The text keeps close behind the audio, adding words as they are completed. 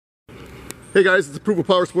Hey guys, it's Approval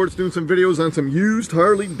Power Sports doing some videos on some used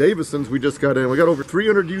Harley Davidsons we just got in. We got over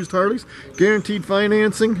 300 used Harleys, guaranteed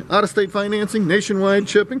financing, out-of-state financing, nationwide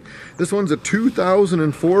shipping. This one's a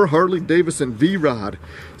 2004 Harley Davidson V-Rod,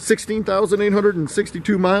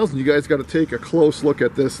 16,862 miles, and you guys got to take a close look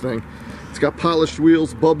at this thing. It's got polished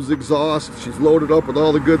wheels, Bubs exhaust, she's loaded up with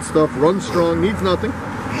all the good stuff, runs strong, needs nothing.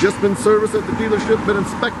 Just been serviced at the dealership, been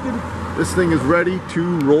inspected. This thing is ready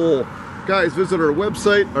to roll. Guys, visit our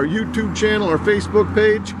website, our YouTube channel, our Facebook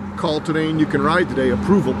page. Call today and you can ride today.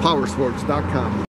 ApprovalPowersports.com.